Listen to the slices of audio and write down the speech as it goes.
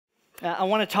I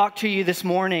want to talk to you this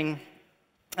morning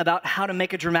about how to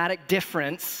make a dramatic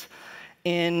difference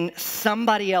in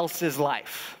somebody else's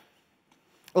life.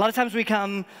 A lot of times we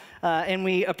come and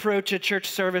we approach a church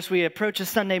service, we approach a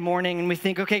Sunday morning, and we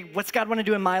think, okay, what's God want to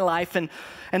do in my life? And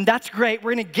that's great.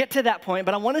 We're going to get to that point,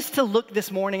 but I want us to look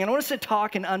this morning, and I want us to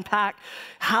talk and unpack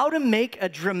how to make a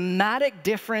dramatic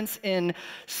difference in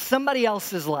somebody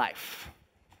else's life.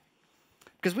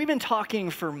 Because we've been talking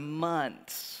for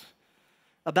months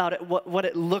about what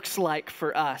it looks like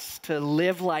for us to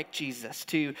live like Jesus,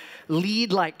 to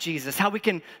lead like Jesus, how we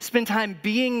can spend time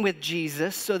being with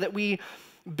Jesus so that we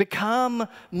become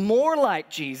more like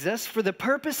Jesus for the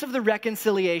purpose of the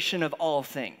reconciliation of all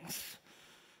things.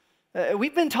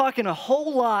 We've been talking a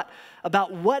whole lot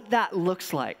about what that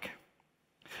looks like.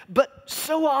 But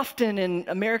so often in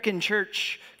American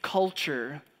church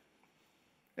culture,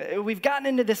 we've gotten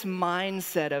into this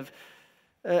mindset of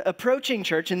approaching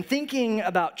church and thinking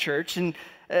about church and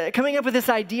coming up with this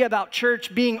idea about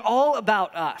church being all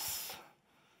about us.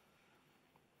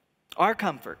 Our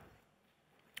comfort,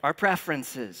 our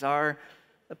preferences, our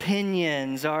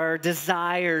opinions, our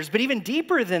desires. But even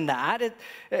deeper than that,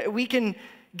 we can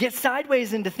get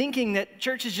sideways into thinking that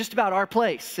church is just about our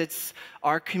place. It's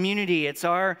our community. It's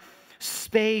our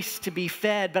space to be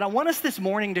fed. But I want us this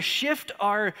morning to shift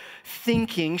our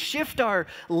thinking, shift our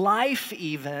life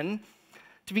even,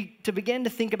 to begin to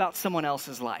think about someone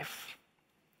else's life.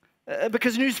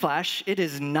 Because newsflash, it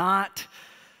is not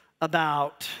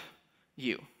about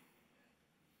you.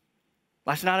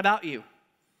 Life's not about you.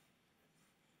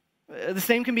 The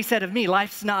same can be said of me.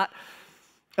 Life's not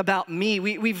about me.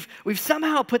 We've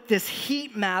somehow put this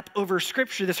heat map over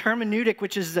Scripture, this hermeneutic,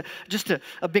 which is just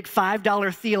a big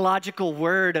 $5 theological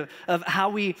word of how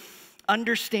we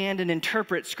understand and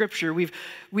interpret Scripture.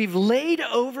 We've laid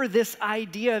over this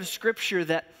idea of Scripture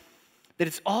that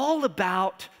it's all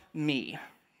about me.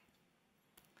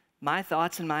 My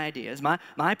thoughts and my ideas,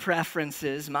 my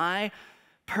preferences, my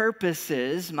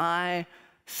purposes, my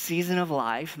season of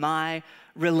life, my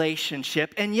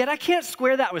relationship. And yet I can't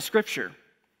square that with Scripture.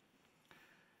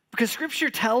 Because Scripture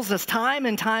tells us time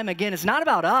and time again, it's not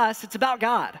about us, it's about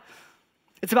God.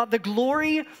 It's about the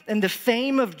glory and the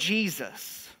fame of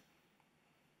Jesus.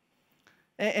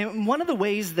 And one of the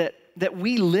ways that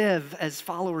we live as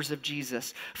followers of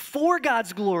Jesus for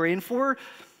God's glory and for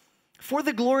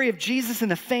the glory of Jesus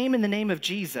and the fame in the name of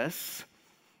Jesus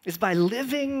is by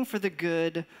living for the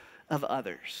good of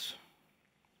others.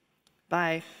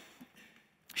 By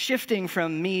shifting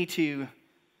from me to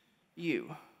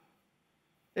you.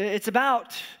 It's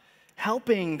about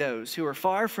helping those who are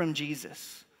far from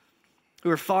Jesus, who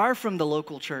are far from the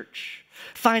local church,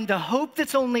 find the hope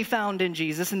that's only found in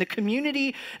Jesus and the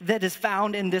community that is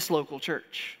found in this local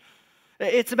church.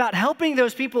 It's about helping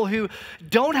those people who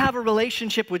don't have a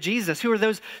relationship with Jesus, who are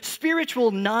those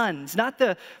spiritual nuns, not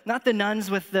the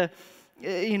nuns with the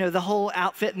whole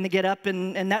outfit and the get up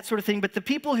and that sort of thing, but the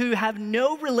people who have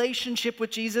no relationship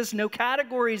with Jesus, no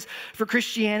categories for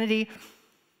Christianity,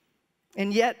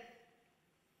 and yet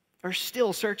are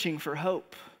still searching for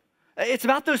hope. It's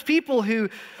about those people who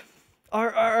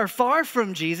are far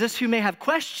from Jesus, who may have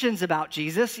questions about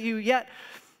Jesus, who yet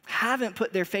haven't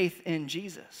put their faith in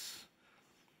Jesus.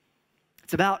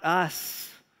 It's about us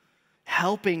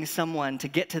helping someone to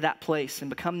get to that place and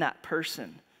become that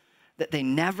person that they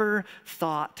never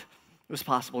thought was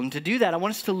possible. And to do that, I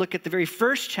want us to look at the very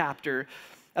first chapter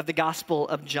of the Gospel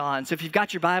of John. So if you've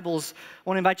got your Bibles, I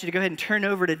want to invite you to go ahead and turn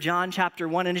over to John chapter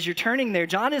 1. And as you're turning there,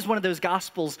 John is one of those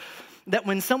Gospels that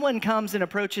when someone comes and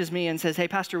approaches me and says, hey,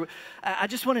 Pastor, I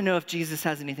just want to know if Jesus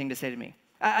has anything to say to me.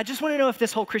 I just want to know if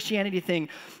this whole Christianity thing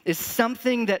is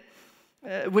something that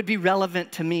would be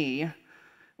relevant to me.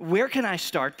 Where can I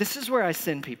start? This is where I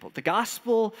send people. The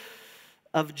Gospel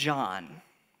of John.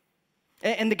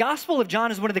 And the Gospel of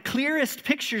John is one of the clearest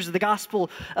pictures of the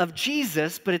Gospel of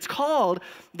Jesus, but it's called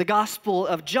the Gospel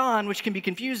of John, which can be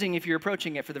confusing if you're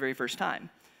approaching it for the very first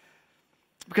time.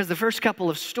 Because the first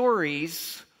couple of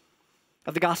stories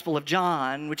of the Gospel of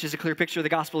John, which is a clear picture of the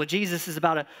Gospel of Jesus, is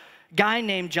about a guy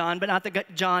named John, but not the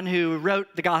John who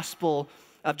wrote the Gospel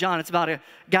of John. It's about a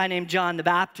guy named John the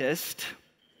Baptist.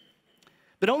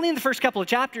 But only in the first couple of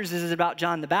chapters is it about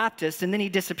John the Baptist, and then he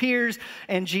disappears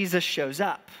and Jesus shows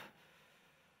up.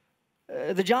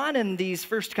 The John in these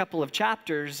first couple of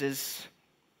chapters is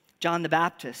John the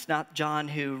Baptist, not John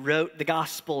who wrote the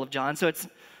Gospel of John. So it's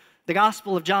the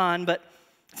Gospel of John, but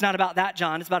it's not about that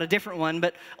John. It's about a different one,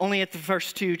 but only at the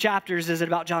first two chapters is it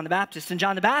about John the Baptist. And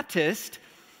John the Baptist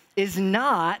is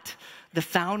not the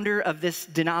founder of this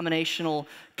denominational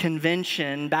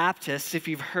convention, Baptists, if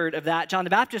you've heard of that. John the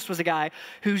Baptist was a guy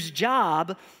whose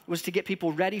job was to get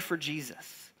people ready for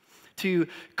Jesus, to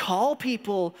call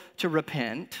people to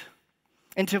repent,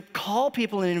 and to call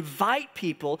people and invite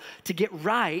people to get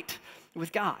right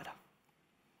with God.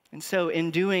 And so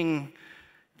in doing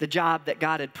the job that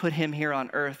God had put him here on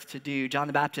earth to do, John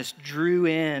the Baptist drew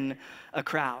in a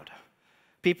crowd.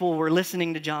 People were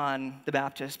listening to John the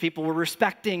Baptist. People were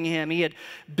respecting him. He had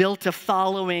built a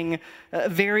following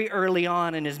very early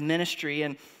on in his ministry.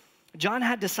 And John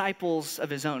had disciples of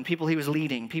his own, people he was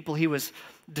leading, people he was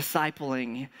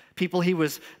discipling, people he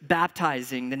was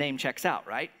baptizing. The name checks out,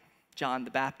 right? John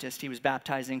the Baptist, he was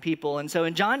baptizing people. And so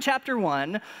in John chapter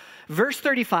 1, verse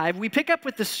 35, we pick up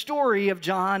with the story of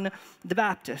John the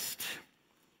Baptist.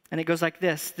 And it goes like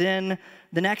this. Then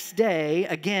the next day,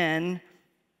 again,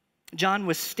 John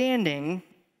was standing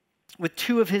with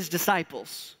two of his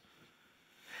disciples.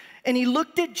 And he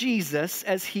looked at Jesus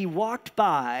as he walked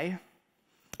by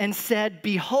and said,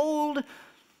 "Behold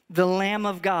the Lamb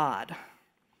of God."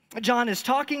 John is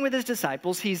talking with his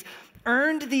disciples. He's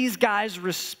earned these guys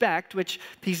respect, which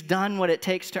he's done what it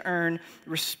takes to earn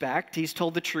respect. He's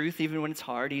told the truth even when it's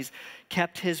hard. He's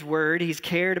kept his word. He's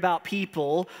cared about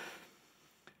people.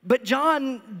 But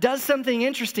John does something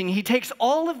interesting. He takes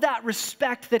all of that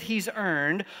respect that he's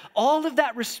earned, all of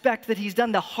that respect that he's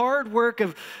done, the hard work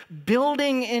of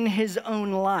building in his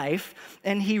own life,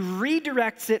 and he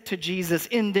redirects it to Jesus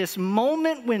in this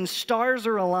moment when stars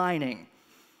are aligning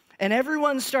and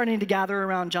everyone's starting to gather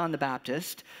around John the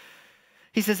Baptist.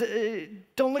 He says,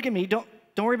 don't look at me. Don't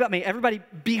worry about me. Everybody,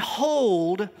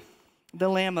 behold the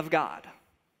Lamb of God,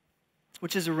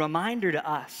 which is a reminder to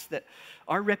us that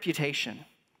our reputation,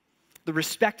 the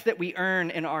respect that we earn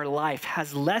in our life,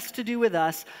 has less to do with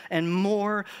us and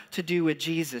more to do with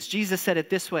Jesus. Jesus said it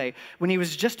this way. When he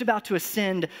was just about to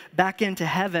ascend back into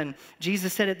heaven,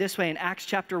 Jesus said it this way in Acts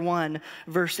chapter 1,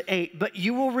 verse 8, "But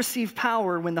you will receive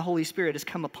power when the Holy Spirit has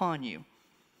come upon you.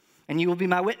 And you will be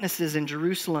my witnesses in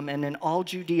Jerusalem and in all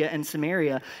Judea and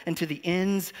Samaria and to the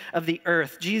ends of the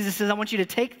earth." Jesus says, I want you to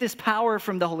take this power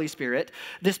from the Holy Spirit,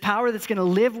 this power that's going to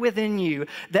live within you,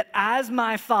 that as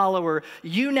my follower,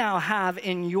 you now have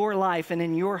in your life and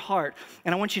in your heart.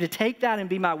 And I want you to take that and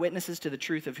be my witnesses to the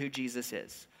truth of who Jesus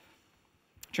is.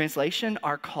 Translation,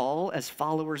 our call as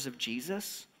followers of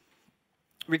Jesus,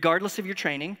 regardless of your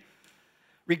training,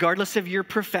 regardless of your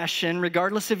profession,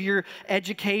 regardless of your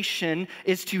education,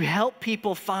 is to help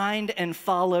people find and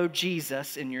follow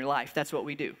Jesus in your life. That's what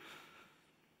we do.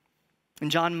 And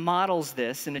John models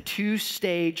this in a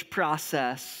two-stage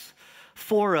process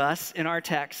for us in our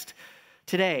text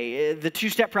today. The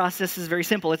two-step process is very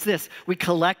simple. It's this. We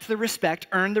collect the respect,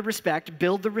 earn the respect,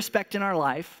 build the respect in our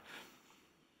life.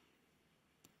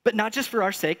 But not just for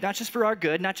our sake, not just for our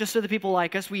good, not just so that people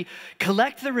like us. We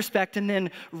collect the respect and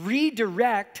then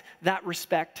redirect that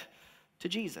respect to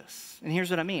Jesus. And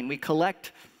here's what I mean. We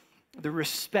collect the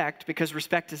respect because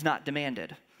respect is not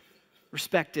demanded.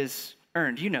 Respect is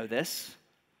earned. You know this.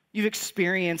 You've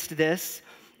experienced this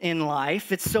in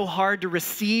life. It's so hard to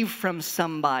receive from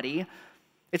somebody.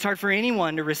 It's hard for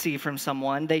anyone to receive from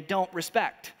someone they don't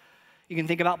respect. You can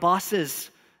think about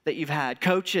bosses that you've had,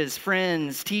 coaches,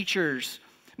 friends, teachers,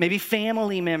 maybe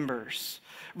family members.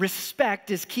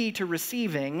 Respect is key to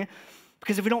receiving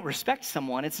because if we don't respect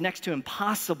someone, it's next to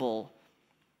impossible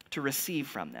to receive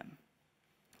from them.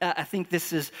 I think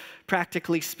this is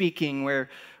practically speaking where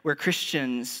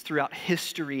Christians throughout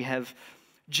history have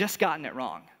just gotten it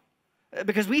wrong.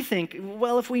 Because we think,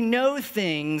 well, if we know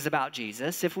things about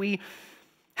Jesus, if we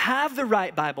have the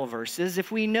right Bible verses, if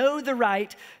we know the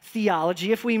right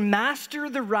theology, if we master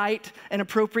the right and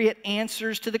appropriate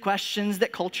answers to the questions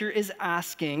that culture is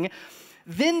asking,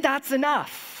 then that's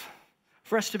enough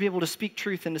for us to be able to speak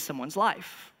truth into someone's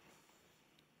life.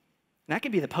 And I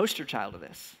could be the poster child of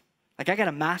this. Like I got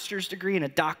a master's degree and a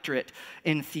doctorate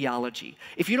in theology.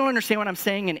 If you don't understand what I'm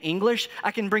saying in English,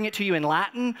 I can bring it to you in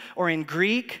Latin or in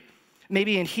Greek,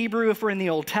 maybe in Hebrew if we're in the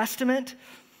Old Testament.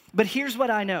 But here's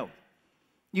what I know.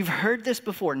 You've heard this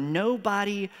before.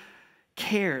 Nobody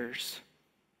cares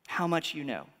how much you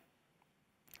know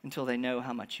until they know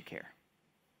how much you care.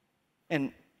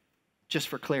 And just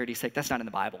for clarity's sake, that's not in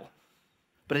the Bible,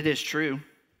 but it is true.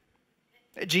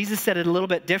 Jesus said it a little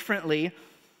bit differently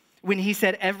when he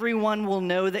said, everyone will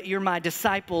know that you're my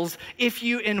disciples if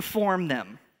you inform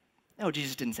them. No,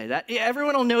 Jesus didn't say that.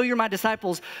 Everyone will know you're my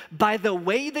disciples by the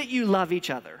way that you love each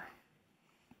other.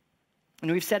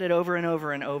 And we've said it over and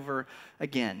over and over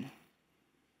again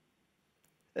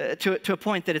to a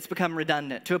point that it's become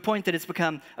redundant, to a point that it's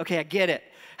become, okay, I get it.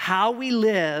 How we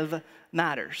live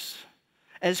matters.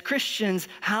 As Christians,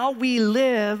 how we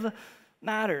live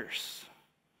matters.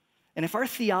 And if our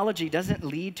theology doesn't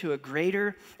lead to a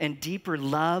greater and deeper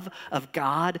love of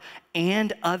God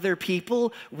and other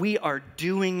people, we are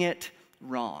doing it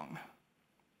wrong.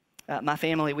 My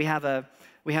family, we have a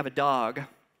dog,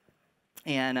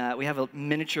 and we have a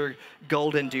miniature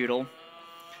golden doodle.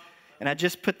 And I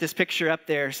just put this picture up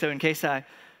there, so in case I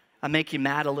make you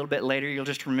mad a little bit later, you'll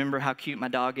just remember how cute my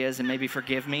dog is and maybe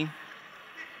forgive me.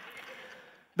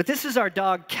 But this is our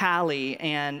dog, Callie,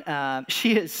 and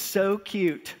she is so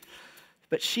cute,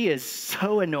 but she is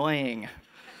so annoying.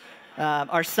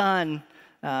 Our son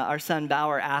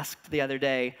Bauer asked the other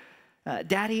day,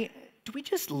 Daddy, do we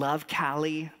just love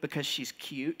Callie because she's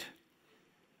cute?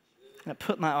 And I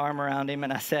put my arm around him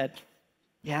and I said,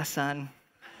 yeah, son,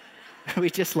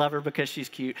 we just love her because she's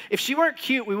cute. If she weren't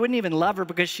cute, we wouldn't even love her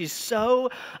because she's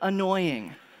so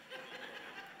annoying.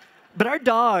 But our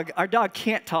dog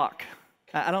can't talk.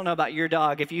 I don't know about your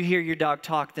dog. If you hear your dog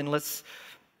talk, then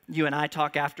you and I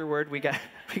talk afterward. We got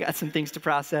some things to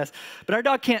process. But our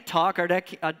dog can't talk.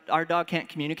 Our dog can't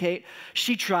communicate.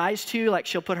 She tries to, like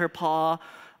she'll put her paw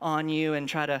on you and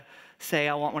try to say,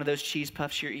 I want one of those cheese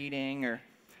puffs you're eating. Or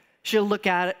she'll look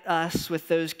at us with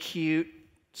those cute,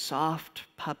 soft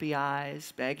puppy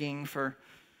eyes, begging for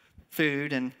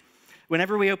food. And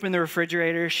whenever we open the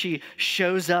refrigerator, she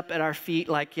shows up at our feet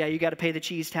like, yeah, you got to pay the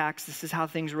cheese tax. This is how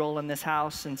things roll in this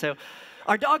house. And so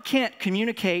our dog can't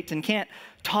communicate and can't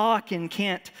talk and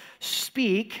can't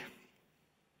speak.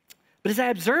 But as I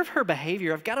observe her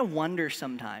behavior, I've got to wonder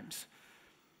sometimes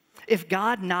if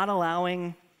God not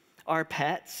allowing our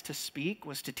pets to speak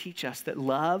was to teach us that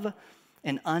love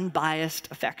and unbiased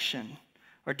affection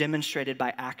are demonstrated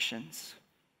by actions,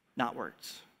 not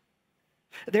words.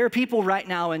 There are people right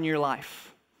now in your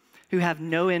life who have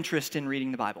no interest in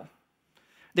reading the Bible.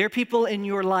 There are people in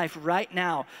your life right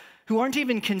now who aren't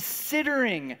even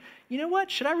considering, you know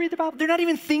what, should I read the Bible? They're not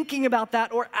even thinking about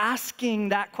that or asking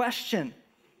that question.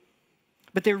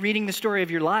 But they're reading the story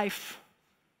of your life.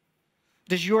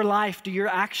 Do your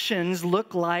actions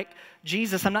look like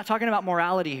Jesus? I'm not talking about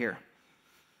morality here.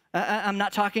 I'm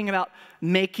not talking about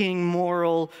making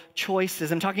moral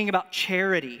choices. I'm talking about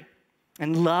charity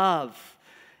and love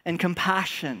and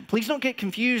compassion. Please don't get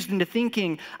confused into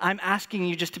thinking I'm asking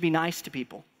you just to be nice to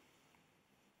people.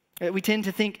 We tend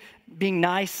to think being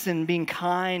nice and being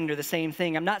kind are the same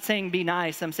thing. I'm not saying be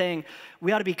nice. I'm saying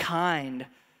we ought to be kind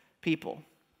people.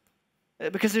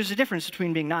 Because there's a difference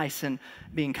between being nice and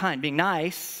being kind. Being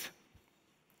nice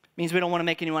means we don't want to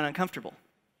make anyone uncomfortable.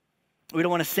 We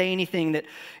don't want to say anything that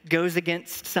goes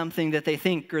against something that they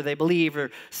think or they believe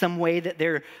or some way that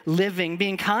they're living.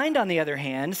 Being kind, on the other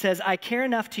hand, says, I care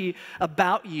enough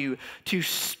about you to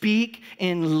speak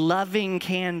in loving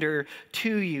candor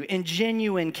to you, in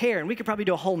genuine care. And we could probably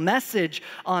do a whole message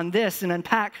on this and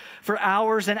unpack for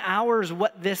hours and hours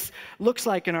what this looks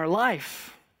like in our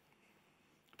life.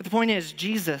 But the point is,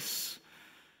 Jesus,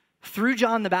 through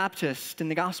John the Baptist in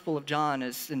the Gospel of John,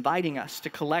 is inviting us to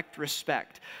collect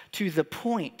respect to the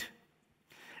point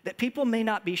that people may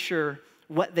not be sure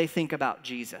what they think about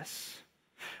Jesus.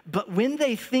 But when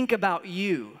they think about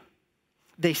you,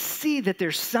 they see that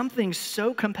there's something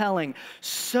so compelling,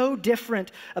 so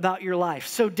different about your life,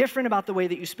 so different about the way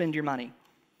that you spend your money,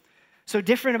 so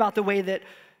different about the way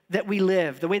that we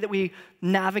live, the way that we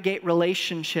navigate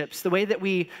relationships, the way that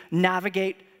we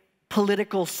navigate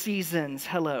political seasons,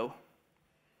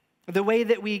 the way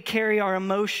that we carry our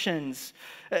emotions,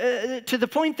 to the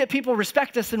point that people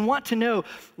respect us and want to know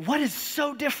what is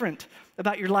so different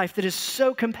about your life that is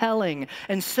so compelling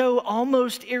and so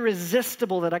almost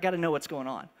irresistible that I got to know what's going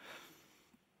on.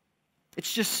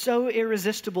 It's just so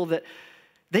irresistible that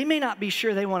they may not be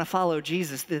sure they want to follow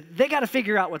Jesus. They got to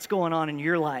figure out what's going on in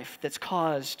your life that's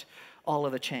caused all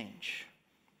of the change.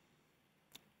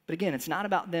 But again, it's not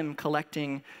about them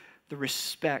collecting the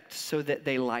respect so that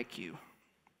they like you,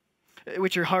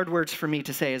 which are hard words for me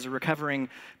to say as a recovering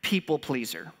people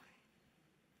pleaser.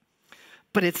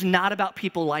 But it's not about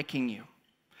people liking you.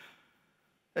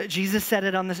 Jesus said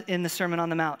it in the Sermon on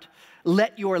the Mount.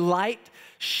 Let your light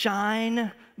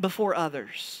shine before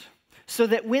others so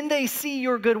that when they see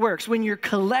your good works, when you're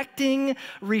collecting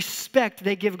respect,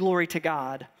 they give glory to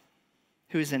God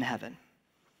who is in heaven.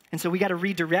 And so we got to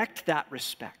redirect that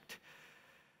respect.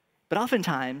 But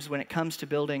oftentimes, when it comes to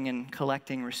building and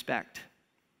collecting respect,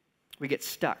 we get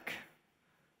stuck,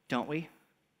 don't we?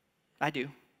 I do.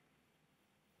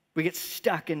 We get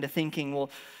stuck into thinking, well,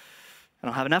 I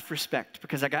don't have enough respect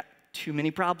because I got too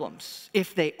many problems.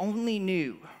 If they only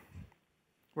knew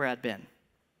where I'd been,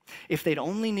 if they'd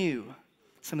only knew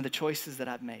some of the choices that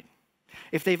I've made,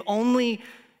 if they've only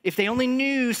if they only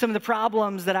knew some of the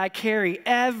problems that I carry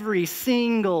every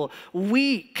single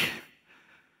week,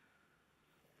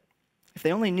 if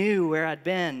they only knew where I'd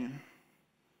been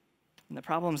and the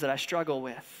problems that I struggle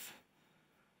with,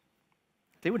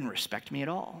 they wouldn't respect me at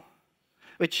all.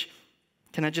 Which,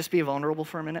 can I just be vulnerable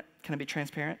for a minute? Can I be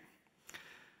transparent?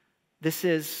 This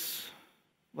is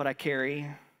what I carry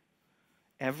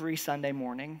every Sunday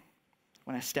morning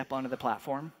when I step onto the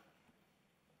platform.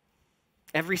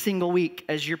 Every single week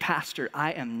as your pastor,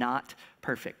 I am not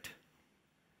perfect.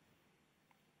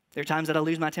 There are times that I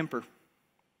lose my temper.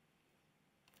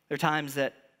 There are times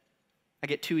that I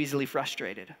get too easily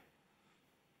frustrated.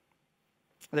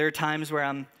 There are times where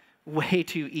I'm way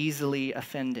too easily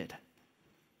offended.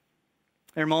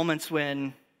 There are moments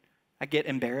when I get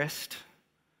embarrassed.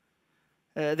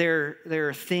 There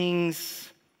are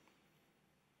things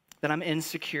that I'm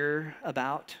insecure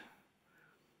about.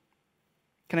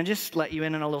 Can I just let you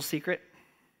in on a little secret?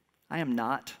 I am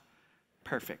not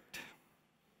perfect.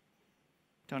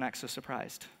 Don't act so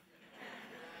surprised.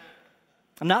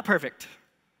 I'm not perfect.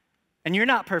 And you're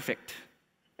not perfect.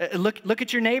 Look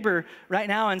at your neighbor right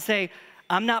now and say,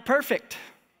 I'm not perfect.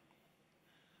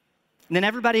 And then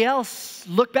everybody else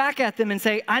look back at them and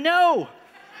say, I know.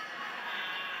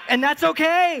 And that's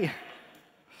okay.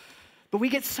 But we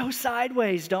get so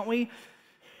sideways, don't we?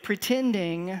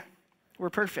 Pretending we're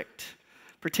perfect.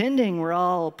 Pretending we're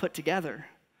all put together.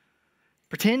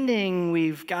 Pretending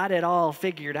we've got it all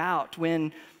figured out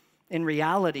when in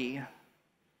reality,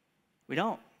 we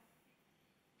don't.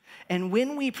 And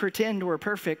when we pretend we're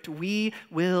perfect, we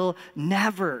will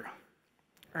never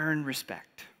earn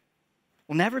respect.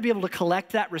 We'll never be able to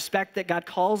collect that respect that God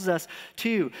calls us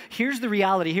to. Here's the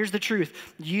reality. Here's the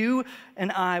truth. You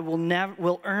and I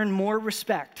will earn more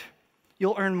respect.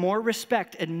 You'll earn more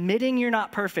respect admitting you're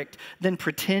not perfect than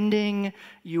pretending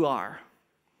you are.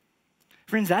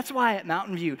 Friends, that's why at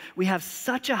Mountain View we have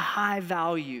such a high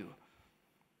value.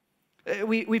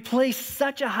 We place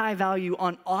such a high value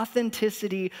on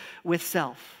authenticity with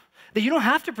self. That you don't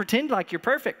have to pretend like you're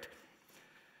perfect.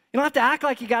 You don't have to act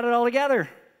like you got it all together.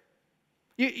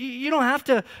 You don't have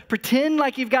to pretend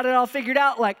like you've got it all figured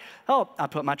out, like, oh, I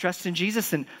put my trust in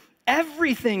Jesus and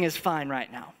everything is fine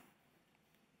right now.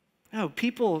 No,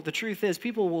 the truth is,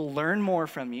 people will learn more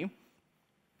from you,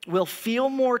 will feel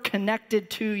more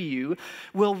connected to you,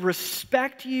 will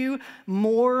respect you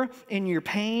more in your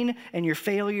pain and your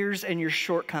failures and your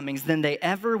shortcomings than they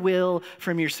ever will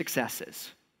from your successes.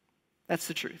 That's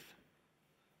the truth.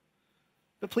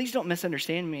 But please don't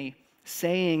misunderstand me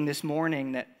saying this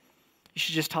morning that you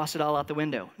should just toss it all out the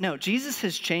window. No, Jesus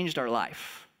has changed our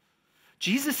life.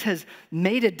 Jesus has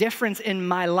made a difference in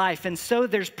my life, and so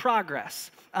there's progress.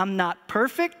 I'm not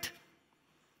perfect,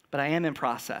 but I am in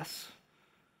process.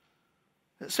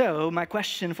 So my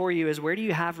question for you is, where do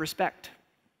you have respect?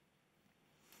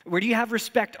 Where do you have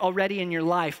respect already in your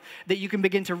life that you can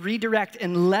begin to redirect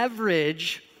and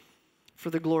leverage for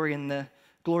the glory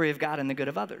of God and the good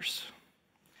of others?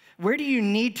 Where do you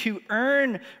need to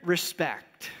earn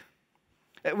respect?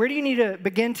 Where do you need to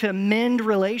begin to mend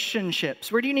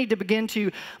relationships? Where do you need to begin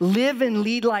to live and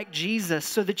lead like Jesus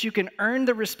so that you can earn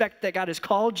the respect that God has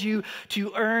called you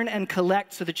to earn and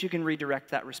collect so that you can redirect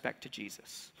that respect to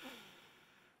Jesus?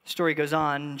 The story goes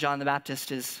on. John the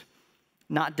Baptist is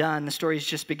not done. The story is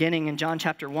just beginning in John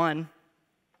chapter 1.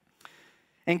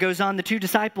 And goes on, the two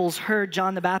disciples heard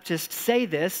John the Baptist say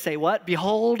this. Say what?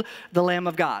 Behold the Lamb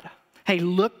of God. Hey,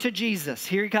 look to Jesus.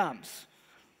 Here he comes.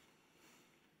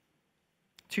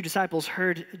 Two disciples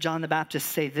heard John the Baptist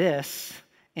say this,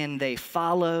 and they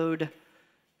followed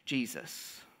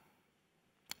Jesus.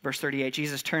 Verse 38,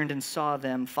 Jesus turned and saw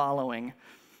them following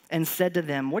and said to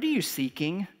them, what are you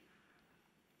seeking?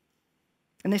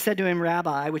 And they said to him,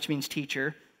 Rabbi, which means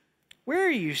teacher, where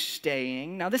are you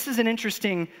staying? Now, this is an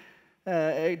interesting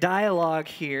dialogue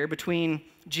here between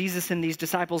Jesus and these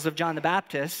disciples of John the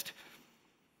Baptist.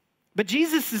 But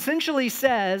Jesus essentially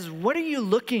says, what are you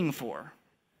looking for?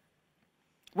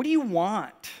 What do you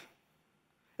want?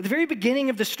 At the very beginning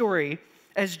of the story,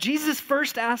 as Jesus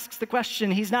first asks the question,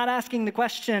 he's not asking the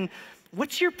question,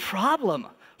 what's your problem?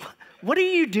 What are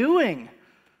you doing?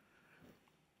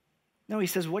 No, he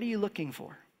says, what are you looking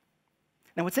for?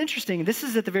 Now, what's interesting, this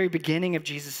is at the very beginning of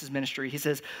Jesus' ministry. He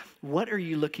says, what are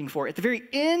you looking for? At the very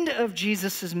end of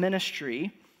Jesus'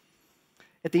 ministry,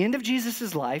 at the end of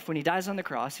Jesus' life, when he dies on the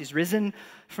cross, he's risen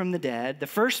from the dead. The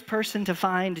first person to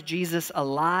find Jesus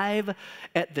alive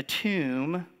at the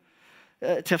tomb,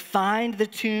 to find the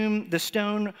tomb, the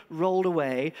stone rolled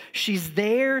away. She's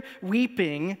there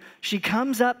weeping. She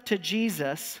comes up to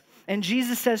Jesus, and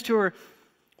Jesus says to her,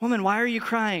 woman, why are you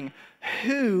crying?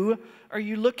 Who are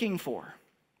you looking for?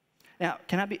 Now,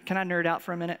 can I nerd out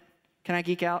for a minute? Can I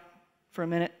geek out for a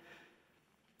minute?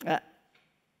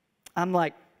 I'm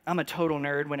a total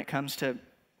nerd when it comes to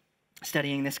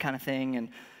studying this kind of thing, and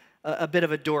a bit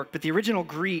of a dork. But in the original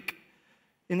Greek,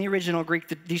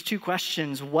 these two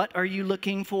questions, what are you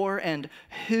looking for and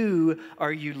who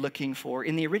are you looking for?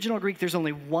 In the original Greek, there's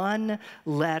only one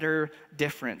letter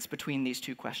difference between these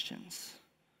two questions.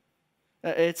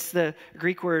 It's the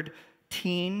Greek word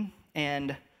teen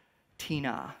and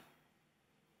tina.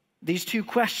 These two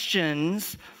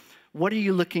questions, what are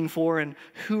you looking for and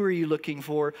who are you looking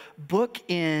for,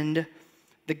 bookend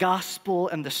the gospel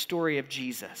and the story of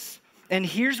Jesus. And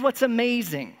here's what's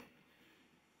amazing.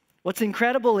 What's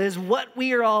incredible is what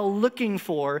we are all looking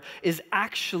for is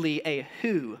actually a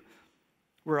who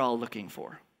we're all looking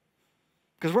for.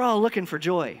 Because we're all looking for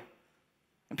joy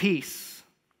and peace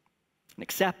and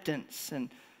acceptance and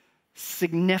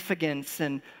significance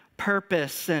and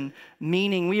purpose and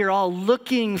meaning. We are all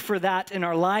looking for that in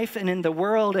our life and in the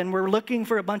world, and we're looking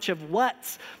for a bunch of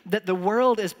whats that the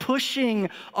world is pushing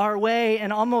our way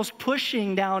and almost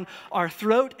pushing down our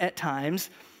throat at times.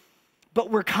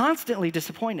 But we're constantly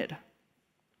disappointed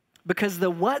because the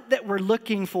what that we're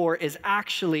looking for is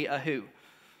actually a who.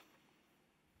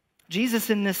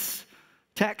 Jesus in this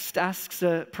text asks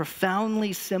a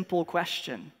profoundly simple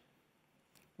question.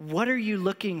 What are you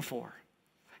looking for?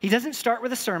 He doesn't start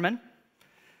with a sermon.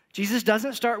 Jesus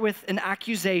doesn't start with an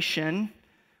accusation.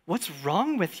 What's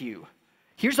wrong with you?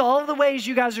 Here's all of the ways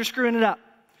you guys are screwing it up.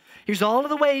 Here's all of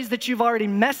the ways that you've already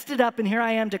messed it up, and here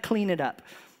I am to clean it up.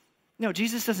 No,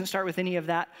 Jesus doesn't start with any of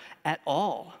that at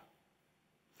all.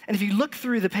 And if you look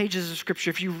through the pages of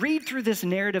Scripture, if you read through this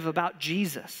narrative about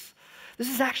Jesus, this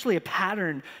is actually a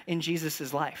pattern in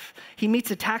Jesus' life. He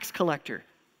meets a tax collector.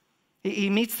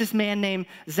 He meets this man named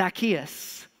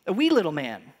Zacchaeus. A wee little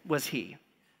man was he.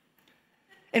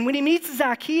 And when he meets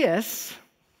Zacchaeus,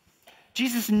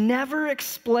 Jesus never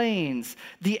explains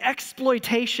the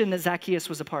exploitation that Zacchaeus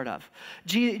was a part of.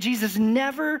 Jesus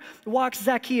never walks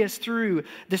Zacchaeus through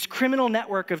this criminal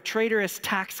network of traitorous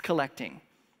tax collecting.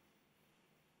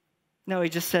 No, he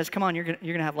just says, come on, you're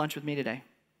gonna have lunch with me today.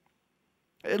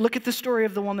 Look at the story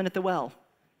of the woman at the well.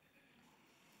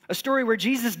 A story where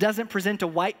Jesus doesn't present a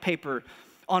white paper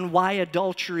on why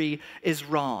adultery is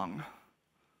wrong.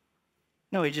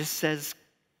 No, he just says,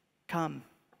 come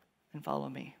and follow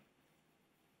me.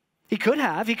 He could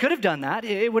have done that.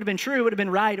 It would have been true, it would have been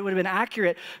right, it would have been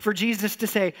accurate for Jesus to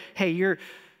say, hey, you're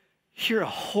a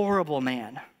horrible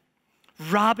man,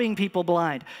 robbing people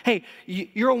blind. Hey,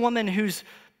 you're a woman who's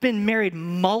been married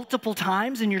multiple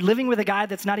times and you're living with a guy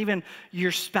that's not even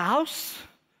your spouse?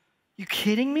 You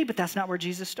kidding me? But that's not where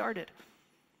Jesus started.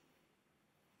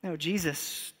 No,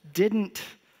 Jesus didn't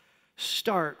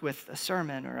start with a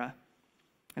sermon or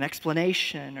an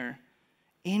explanation or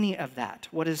any of that.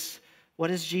 What does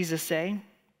Jesus say?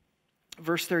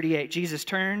 Verse 38, Jesus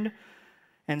turned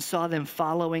and saw them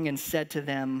following and said to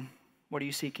them, what are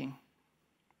you seeking?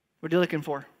 What are you looking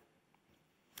for?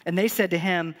 And they said to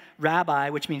him,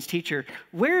 Rabbi, which means teacher,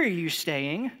 where are you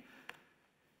staying? Can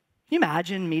you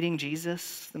imagine meeting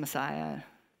Jesus, the Messiah?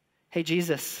 Hey,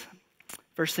 Jesus,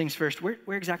 first things first, where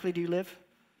exactly do you live?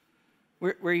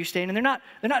 Where are you staying? And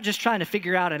they're not just trying to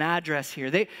figure out an address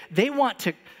here. They want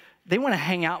to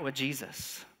hang out with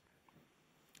Jesus.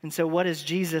 And so what does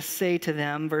Jesus say to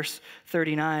them? Verse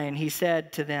 39, he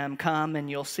said to them, come and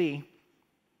you'll see.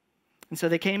 And so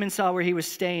they came and saw where he was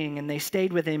staying, and they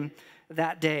stayed with him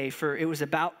that day, for it was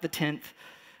about the 10th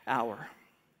hour.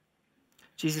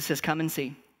 Jesus says, come and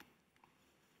see.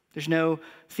 There's no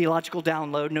theological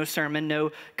download, no sermon,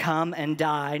 no come and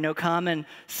die, no come and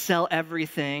sell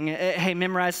everything. Hey,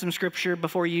 memorize some scripture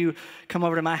before you come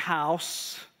over to my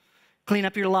house. Clean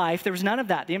up your life. There was none of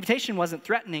that. The invitation wasn't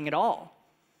threatening at all.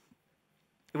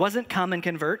 It wasn't come and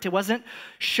convert. It wasn't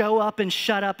show up and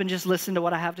shut up and just listen to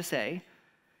what I have to say.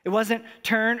 It wasn't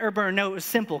turn or burn. No, it was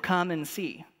simple, come and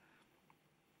see.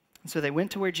 And so they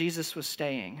went to where Jesus was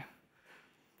staying,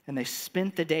 and they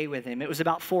spent the day with him. It was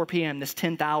about 4 p.m. This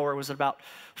 10th hour was about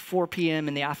 4 p.m.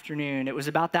 in the afternoon. It was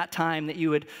about that time that you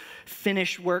would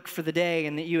finish work for the day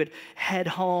and that you would head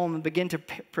home and begin to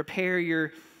prepare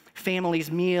your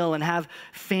family's meal and have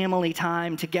family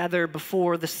time together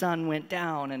before the sun went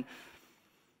down. And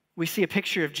we see a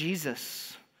picture of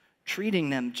Jesus treating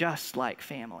them just like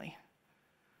family.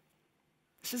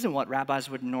 This isn't what rabbis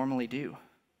would normally do.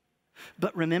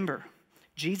 But remember,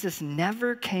 Jesus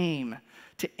never came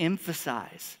to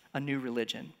emphasize a new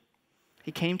religion.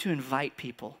 He came to invite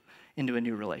people into a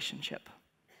new relationship.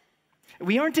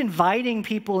 We aren't inviting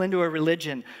people into a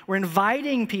religion. We're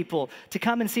inviting people to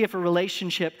come and see if a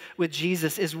relationship with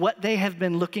Jesus is what they have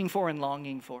been looking for and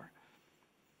longing for.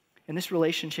 And this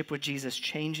relationship with Jesus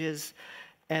changes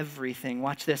everything.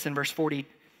 Watch this in verse 40.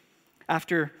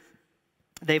 After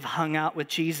they've hung out with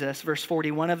Jesus, verse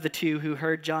 40, one of the two who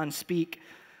heard John speak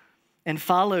and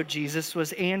followed Jesus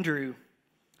was Andrew,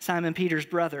 Simon Peter's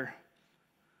brother.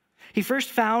 He first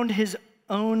found his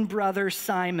own brother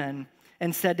Simon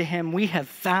and said to him, "We have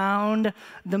found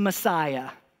the Messiah,"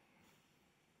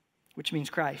 which means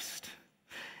Christ.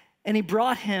 And he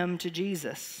brought him to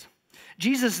Jesus.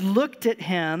 Jesus looked at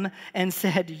him and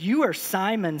said, "You are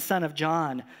Simon, son of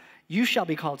John. You shall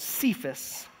be called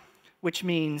Cephas," which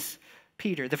means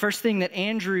Peter. The first thing that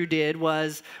Andrew did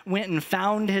was went and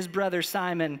found his brother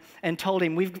Simon and told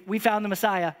him, we found the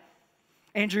Messiah.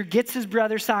 Andrew gets his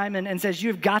brother Simon and says,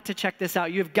 "You've got to check this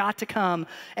out. You've got to come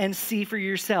and see for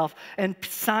yourself." And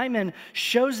Simon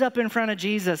shows up in front of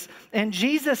Jesus, and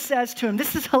Jesus says to him,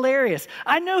 this is hilarious.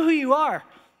 "I know who you are.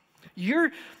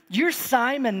 You're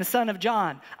Simon, the son of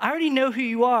John. I already know who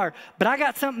you are, but I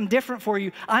got something different for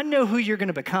you. I know who you're going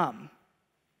to become."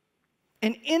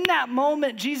 And in that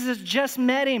moment, Jesus just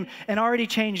met him and already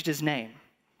changed his name.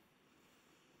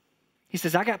 He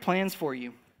says, "I got plans for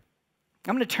you.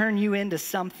 I'm going to turn you into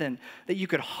something that you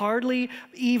could hardly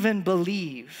even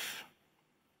believe."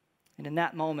 And in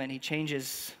that moment, he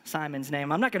changes Simon's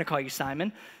name. "I'm not going to call you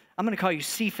Simon. I'm going to call you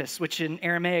Cephas," which in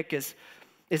Aramaic is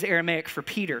Aramaic for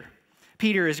Peter.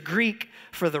 Peter is Greek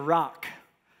for the rock.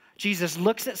 Jesus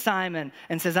looks at Simon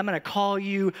and says, "I'm going to call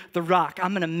you the rock.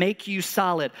 I'm going to make you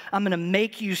solid. I'm going to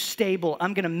make you stable.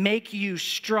 I'm going to make you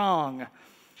strong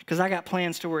because I got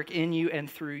plans to work in you and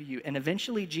through you." And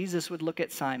eventually Jesus would look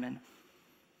at Simon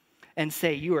and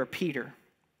say, "You are Peter.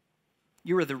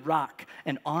 You are the rock.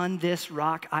 And on this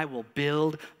rock I will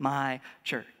build my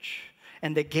church.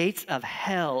 And the gates of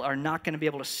hell are not going to be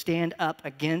able to stand up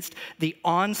against the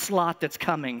onslaught that's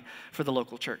coming for the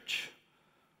local church."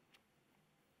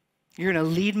 You're going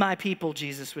to lead my people,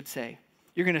 Jesus would say.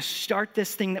 You're going to start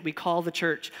this thing that we call the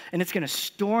church, and it's going to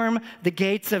storm the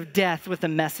gates of death with the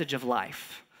message of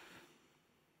life.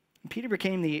 And Peter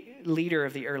became the leader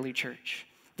of the early church,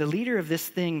 the leader of this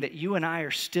thing that you and I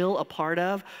are still a part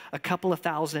of a couple of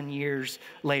thousand years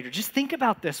later. Just think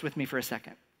about this with me for a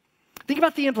second. Think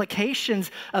about the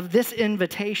implications of this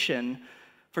invitation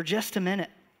for just a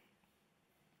minute.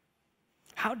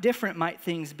 How different might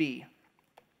things be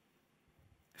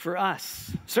for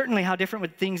us? Certainly, how different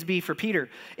would things be for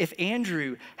Peter if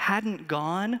Andrew hadn't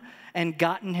gone and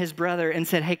gotten his brother and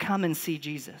said, "Hey, come and see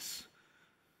Jesus"?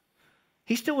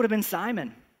 He still would have been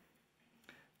Simon.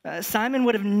 Simon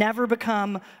would have never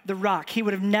become the rock. He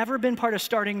would have never been part of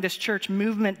starting this church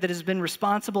movement that has been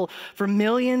responsible for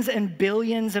millions and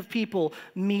billions of people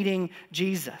meeting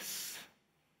Jesus.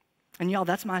 And y'all,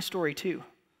 that's my story too.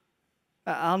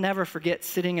 I'll never forget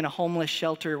sitting in a homeless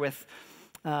shelter with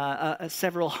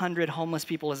several hundred homeless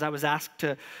people as I was asked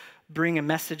to bring a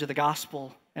message of the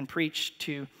gospel and preach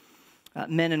to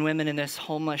men and women in this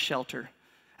homeless shelter.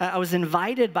 I was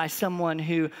invited by someone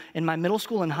who, in my middle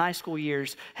school and high school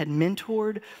years, had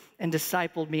mentored and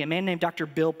discipled me, a man named Dr.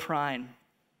 Bill Prine.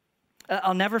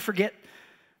 I'll never forget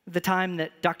the time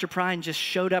that Dr. Prine just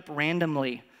showed up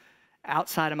randomly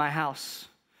outside of my house.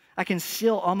 I can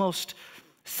still almost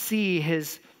see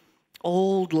his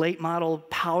old late model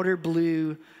powder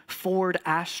blue Ford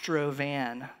Astro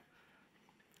van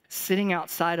sitting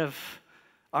outside of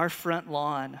our front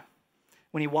lawn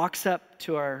when he walks up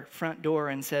to our front door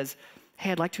and says,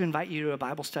 "Hey, I'd like to invite you to a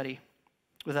Bible study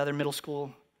with other middle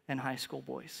school and high school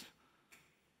boys."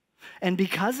 And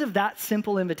because of that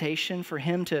simple invitation for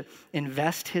him to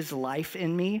invest his life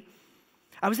in me,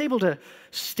 I was able to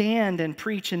stand and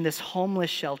preach in this homeless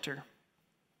shelter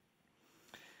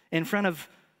in front of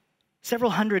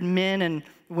several hundred men and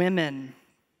women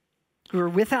who are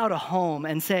without a home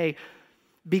and say,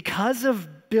 because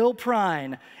of Bill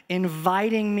Prine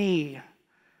inviting me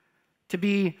to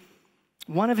be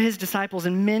one of his disciples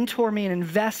and mentor me and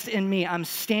invest in me, I'm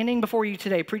standing before you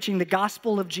today preaching the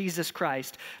gospel of Jesus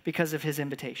Christ because of his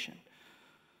invitation.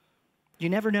 You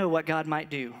never know what God might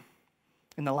do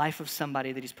in the life of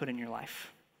somebody that he's put in your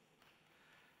life.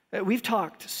 We've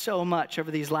talked so much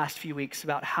over these last few weeks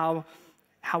about how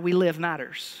we live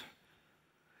matters.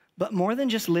 But more than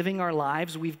just living our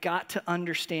lives, we've got to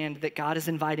understand that God is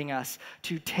inviting us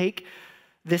to take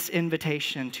this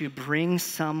invitation to bring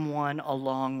someone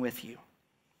along with you.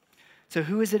 So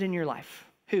who is it in your life?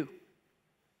 Who?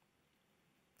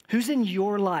 Who's in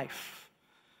your life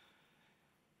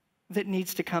that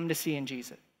needs to come to see in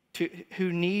Jesus?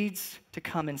 Who needs to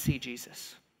come and see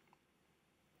Jesus?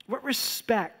 What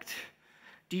respect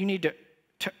do you need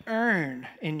to earn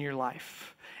in your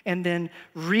life and then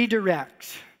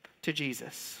redirect to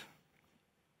Jesus?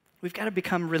 We've got to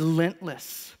become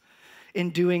relentless in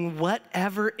doing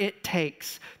whatever it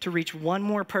takes to reach one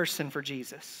more person for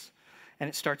Jesus. And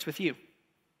it starts with you.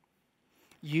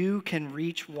 You can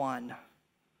reach one.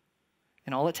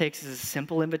 And all it takes is a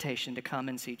simple invitation to come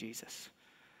and see Jesus.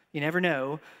 You never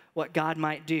know what God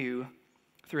might do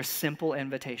through a simple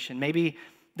invitation. Maybe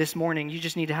this morning you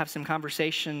just need to have some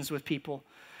conversations with people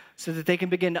so that they can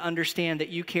begin to understand that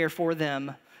you care for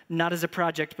them, not as a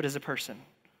project, but as a person.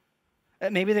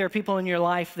 Maybe there are people in your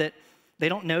life that they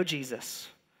don't know Jesus,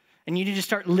 and you need to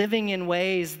start living in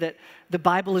ways that the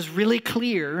Bible is really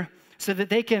clear so that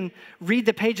they can read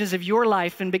the pages of your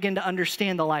life and begin to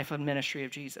understand the life and ministry of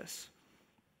Jesus.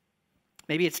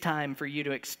 Maybe it's time for you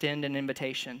to extend an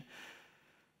invitation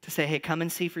to say, hey, come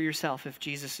and see for yourself if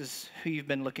Jesus is who you've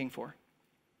been looking for.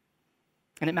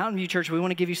 And at Mountain View Church, we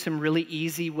want to give you some really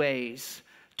easy ways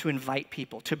to invite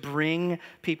people, to bring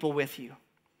people with you.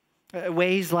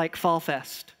 Ways like Fall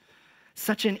Fest.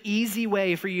 Such an easy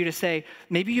way for you to say,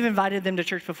 maybe you've invited them to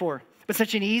church before, but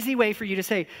such an easy way for you to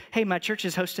say, hey, my church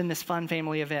is hosting this fun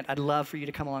family event. I'd love for you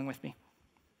to come along with me.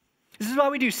 This is why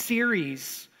we do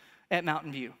series at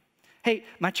Mountain View. Hey,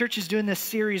 my church is doing this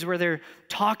series where they're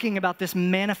talking about this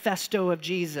manifesto of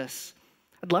Jesus.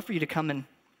 I'd love for you to come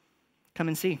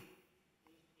and see.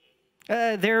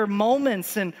 There are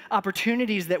moments and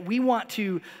opportunities that we want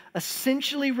to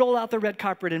essentially roll out the red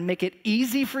carpet and make it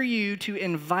easy for you to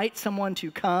invite someone to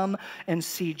come and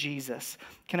see Jesus.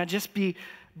 Can I just be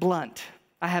blunt?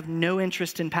 I have no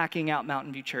interest in packing out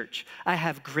Mountain View Church. I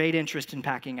have great interest in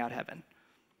packing out heaven.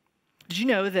 Did you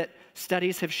know that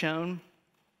studies have shown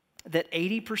that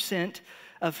 80%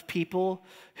 of people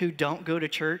who don't go to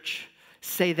church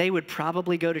say they would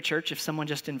probably go to church if someone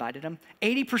just invited them?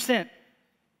 80%.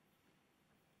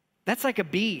 That's like a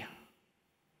B.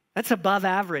 That's above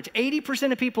average.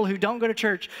 80% of people who don't go to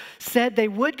church said they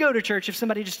would go to church if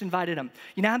somebody just invited them.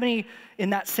 You know how many, in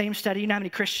that same study, you know how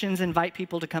many Christians invite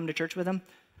people to come to church with them?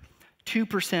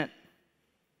 2%.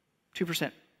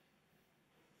 2%.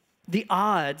 The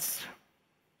odds,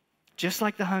 just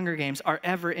like the Hunger Games, are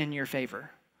ever in your favor.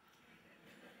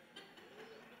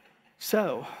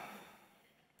 So,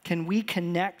 can we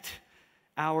connect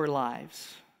our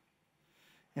lives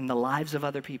and the lives of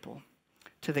other people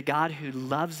to the God who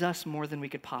loves us more than we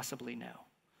could possibly know?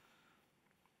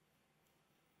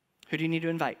 Who do you need to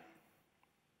invite?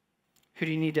 Who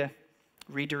do you need to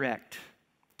redirect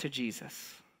to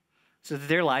Jesus so that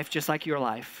their life, just like your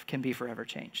life, can be forever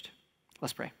changed?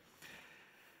 Let's pray.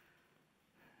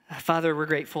 Father, we're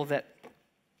grateful that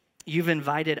you've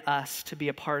invited us to be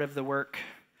a part of the work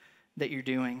that you're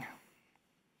doing.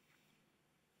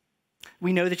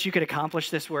 We know that you could accomplish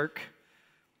this work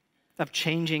of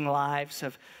changing lives,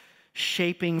 of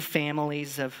shaping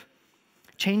families, of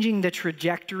changing the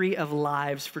trajectory of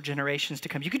lives for generations to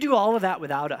come. You could do all of that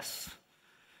without us.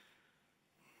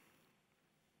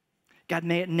 God,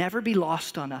 may it never be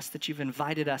lost on us that you've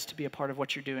invited us to be a part of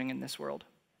what you're doing in this world.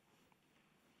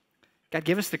 God,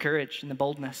 give us the courage and the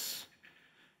boldness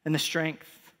and the strength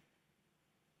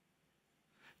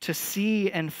to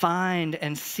see and find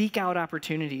and seek out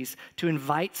opportunities to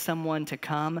invite someone to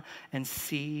come and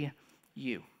see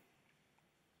you.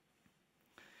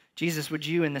 Jesus, would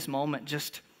you in this moment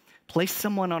just place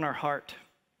someone on our heart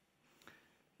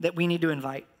that we need to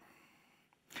invite?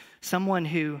 Someone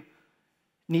who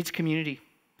needs community,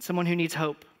 someone who needs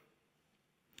hope,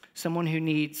 someone who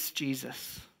needs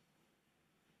Jesus.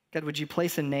 God, would you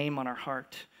place a name on our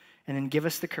heart and then give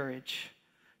us the courage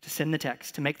to send the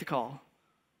text, to make the call,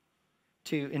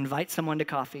 to invite someone to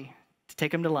coffee, to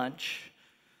take them to lunch,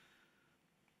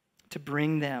 to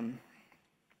bring them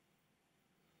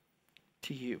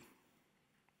to you.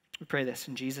 We pray this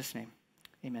in Jesus' name.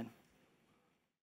 Amen.